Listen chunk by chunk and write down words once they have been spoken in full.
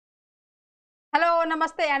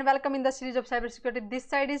Namaste and welcome in the series of cybersecurity. This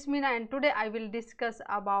side is Meena and today I will discuss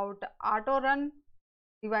about auto-run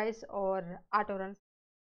device or auto-run.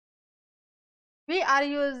 We are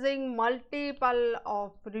using multiple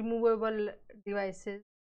of removable devices,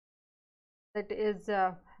 that is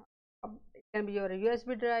it can be your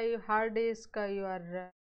USB drive, hard disk,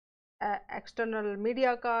 your external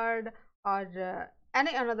media card, or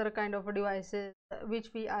any another kind of devices which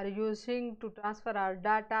we are using to transfer our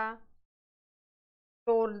data,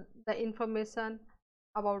 store the information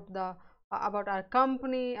about the about our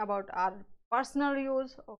company, about our personal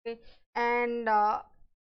use. Okay, and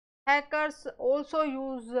hackers also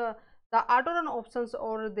use the auto run options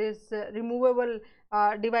or this removable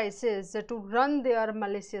devices to run their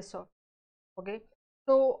malicious software. Okay,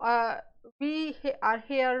 so we are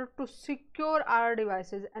here to secure our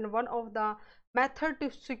devices, and one of the method to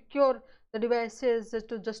secure the devices is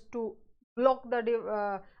to just to block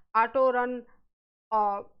the auto run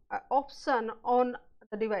option on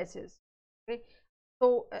the devices. Okay,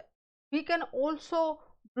 so we can also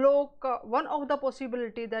block one of the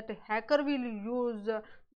possibility that a hacker will use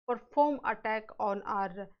perform attack on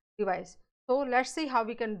our device. So let's see how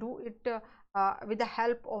we can do it with the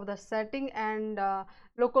help of the setting and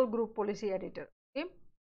local group policy editor. Okay,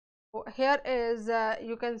 so here is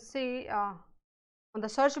you can see on the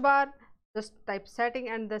search bar, just type setting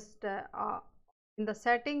and this in the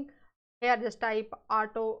setting here just type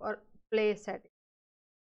auto or play setting.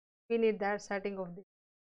 We need that setting of this.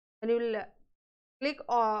 When you will click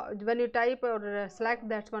or when you type or select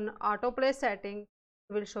that one autoplay setting,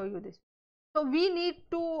 it will show you this. So we need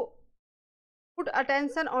to put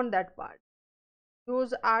attention on that part.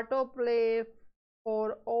 Use autoplay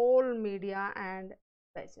for all media and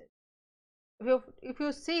devices. If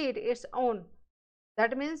you see it, it's on.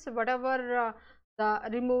 That means whatever the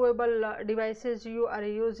removable devices you are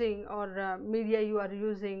using or media you are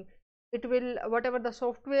using, it will whatever the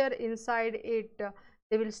software inside it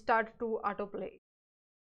they will start to autoplay.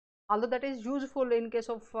 Although that is useful in case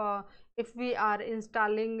of if we are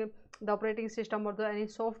installing the operating system or any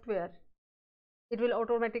software, it will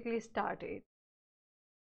automatically start it.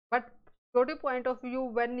 But security point of view,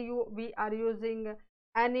 when we are using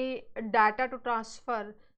any data to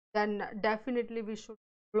transfer, then definitely we should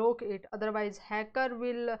block it. Otherwise hacker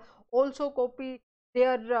will also copy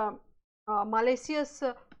their malicious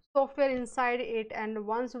software inside it, and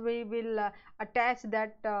once we will attach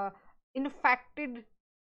that infected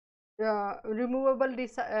removable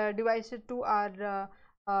devices to our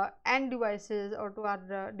end devices or to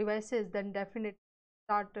our devices, then definitely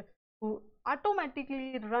start to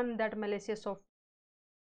automatically run that malicious software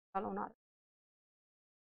on our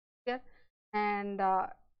computer. And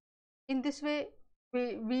in this way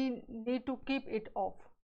we need to keep it off.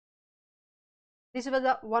 This was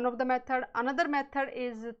one of the method. Another method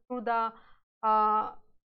is through the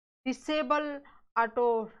disable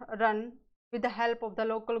auto run with the help of the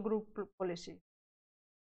local group policy.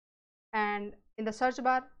 And in the search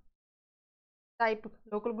bar type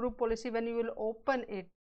local group policy. When you will open it,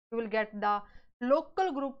 you will get the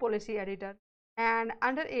local group policy editor, and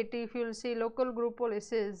under it if you will see local group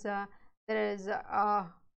policies, there is a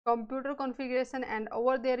computer configuration, and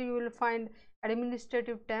over there you will find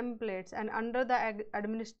administrative templates, and under the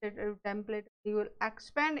administrative template you will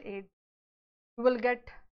expand it, you will get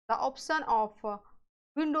the option of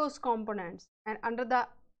Windows components, and under the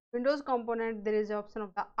Windows component there is the option of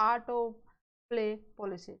the auto play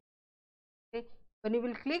policy. Okay, when you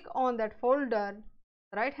will click on that folder,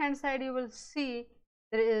 right hand side you will see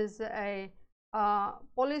there is a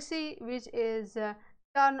policy which is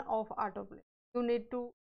turn off autoplay. You need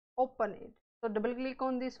to open it. So double click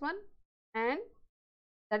on this one, and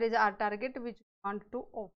that is our target which we want to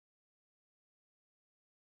open.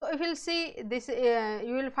 So if you will see this,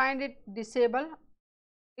 you will find it disable.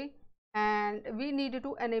 Okay, and we need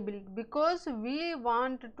to enable it because we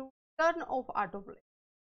want to turn off autoplay.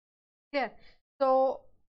 Clear? So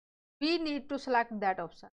we need to select that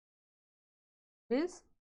option, means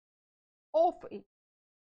off it,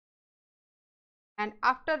 and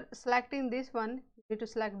after selecting this one you need to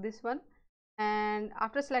select this one, and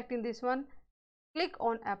after selecting this one click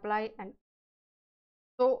on apply. And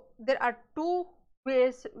so there are two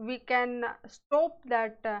ways we can stop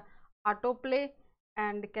that autoplay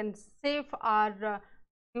and can save our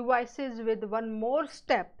devices with one more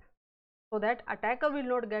step, so that attacker will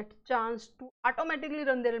not get chance to automatically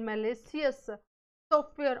run their malicious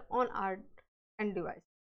software on our end device.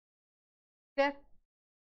 Clear?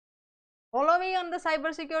 Follow me on the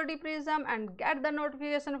cybersecurity prism and get the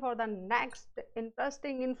notification for the next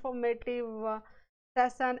interesting informative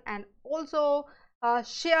session, and also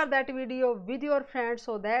share that video with your friends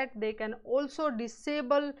so that they can also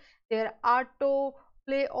disable their auto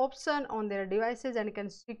play option on their devices and can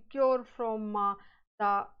secure from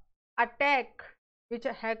the attack which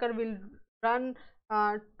a hacker will run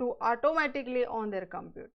to automatically on their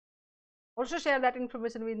computer. Also share that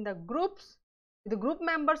information with the groups, with the group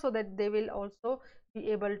members, so that they will also be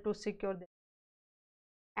able to secure them.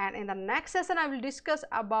 And in the next session I will discuss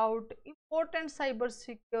about important cyber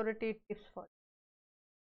security tips for you.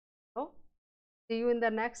 So see you in the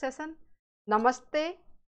next session. Namaste.